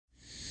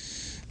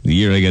The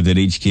year I got that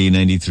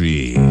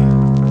HK93.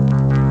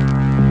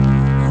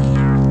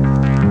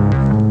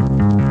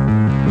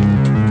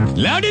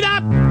 Load it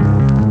up!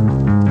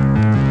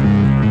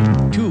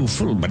 2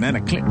 full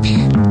banana clips.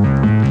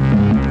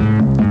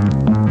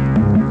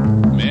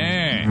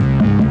 Man.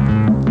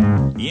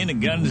 You into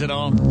guns at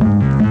all?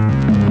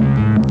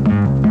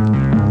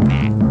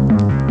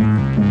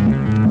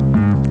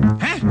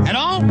 Huh? At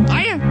all?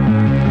 Are you?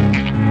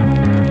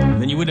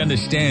 Then you would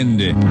understand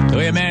the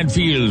way a man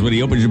feels when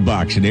he opens a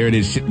box and there it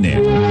is sitting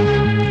there.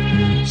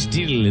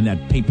 Still in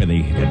that paper,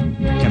 that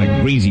kind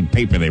of greasy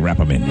paper they wrap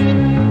them in.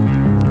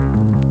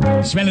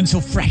 Smelling so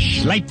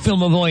fresh, light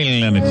film of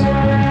oil on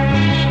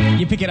it.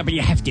 You pick it up and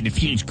you heft it, it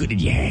feels good in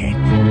your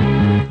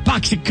hand.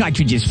 Box of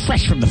cartridges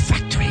fresh from the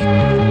factory.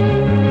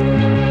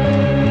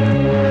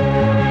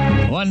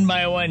 One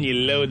by one you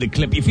load the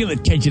clip, you feel the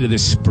tension of the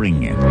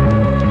spring.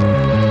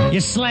 You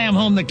slam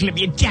home the clip,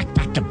 you jack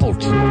back the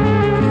bolt.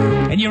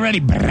 And you're ready.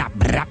 Brap,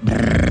 brap,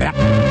 brap.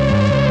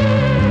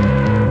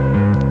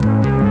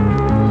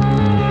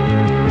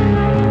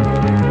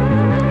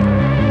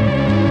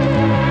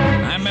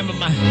 I remember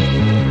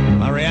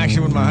my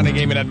reaction when my honey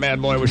gave me that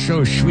bad boy was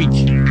so sweet. I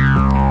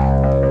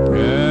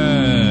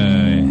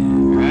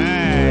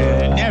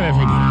never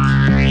forget.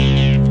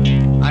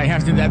 I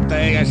hefted that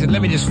thing. I said,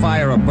 let me just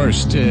fire a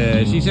burst.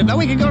 She said, no,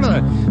 we can go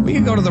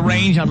to the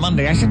range on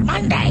Monday. I said,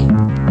 Monday?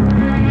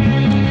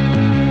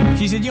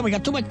 She said, yeah, we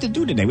got too much to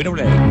do today. We don't.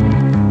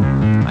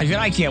 I said,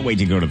 I can't wait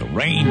to go to the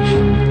range.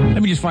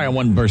 Let me just fire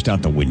one burst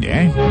out the window,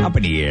 eh? Up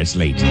in the air, it's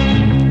late.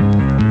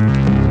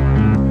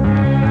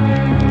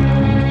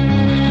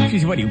 She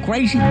said, what, are you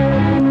crazy?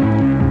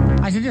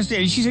 I said, just,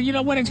 she said, you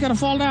know what, it's going to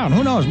fall down.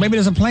 Who knows? Maybe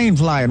there's a plane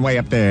flying way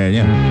up there.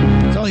 Yeah.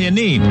 That's all you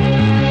need.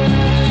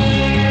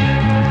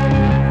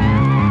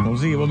 We'll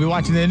see. We'll be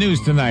watching the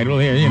news tonight. We'll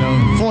hear,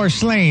 4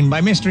 slain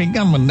by mystery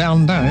gunman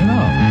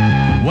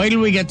downtown. Wait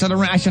till we get to the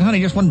range. I said, honey,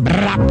 just one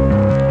brap.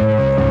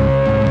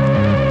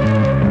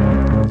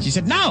 She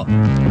said, no.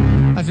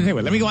 I said, hey,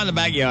 wait, let me go out in the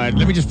backyard.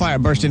 Let me just fire a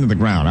burst into the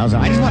ground.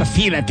 I just want to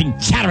feel that thing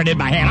chattering in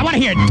my hand. I want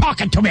to hear it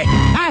talking to me.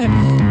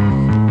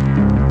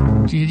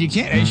 She said, you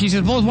can't. She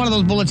said, suppose one of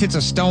those bullets hits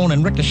a stone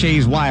and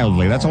ricochets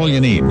wildly. That's all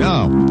you need.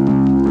 No.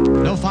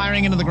 No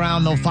firing into the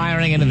ground, no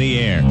firing into the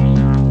air.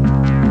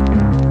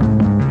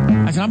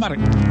 I said, I'm about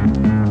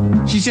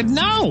to... She said,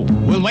 no.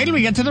 We'll wait till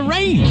we get to the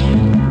range.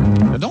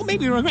 Don't make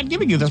me regret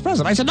giving you this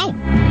present. I said, no.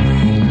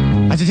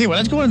 I said, hey, well,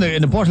 let's go in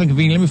the porcelain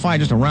convenience. Let me fire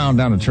just a round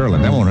down the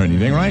turlet. That won't hurt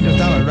anything, right? Just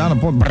down the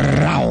porcelain.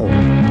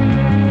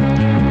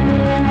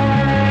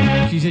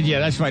 She said, yeah,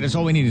 that's right. That's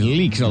all we need is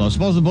leaks. Although,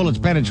 suppose the bullets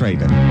penetrate.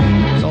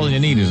 That's all you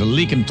need is a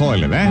leaking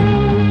toilet,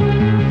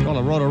 eh? Call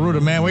a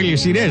roto-rooter, man. Wait till you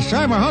see this.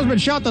 Sorry, my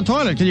husband shot the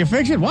toilet. Can you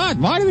fix it? What?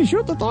 Why did he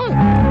shoot the toilet?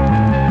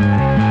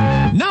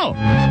 No.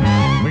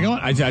 We going?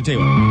 I tell you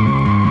what.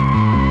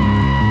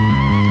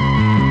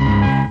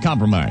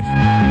 Compromise.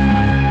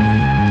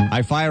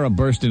 I fire a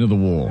burst into the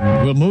wall.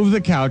 We'll move the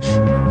couch,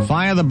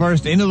 fire the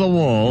burst into the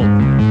wall,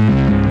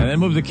 and then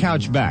move the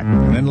couch back.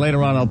 And then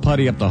later on, I'll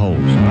putty up the holes.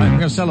 All right? I'm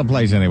going to sell the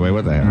place anyway.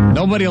 What the hell?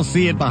 Nobody will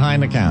see it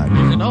behind the couch.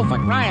 He said, oh, for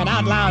crying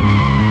out loud.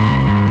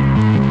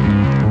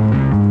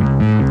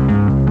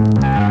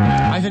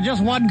 I said,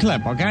 just one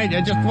clip, okay?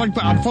 Just one,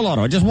 full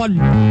auto. Just one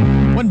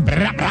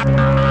brap, brap.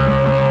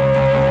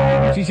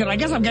 She said, I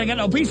guess I'm going to get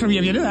no peace from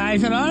you if you do that. I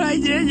said, all right,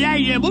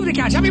 yeah, move the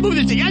couch. Help me move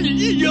this thing. That's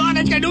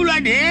going to do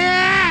like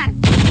that.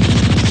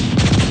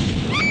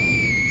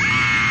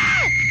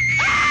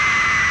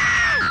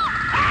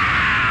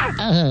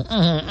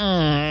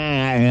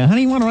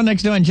 Honey, you want to run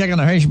next door and check on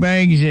the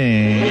Hirschbergs?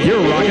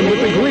 You're rocking with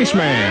the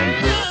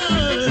Greasman.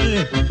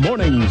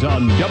 Mornings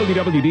on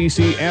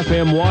WWDC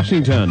FM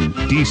Washington,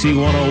 DC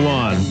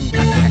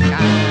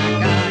 101.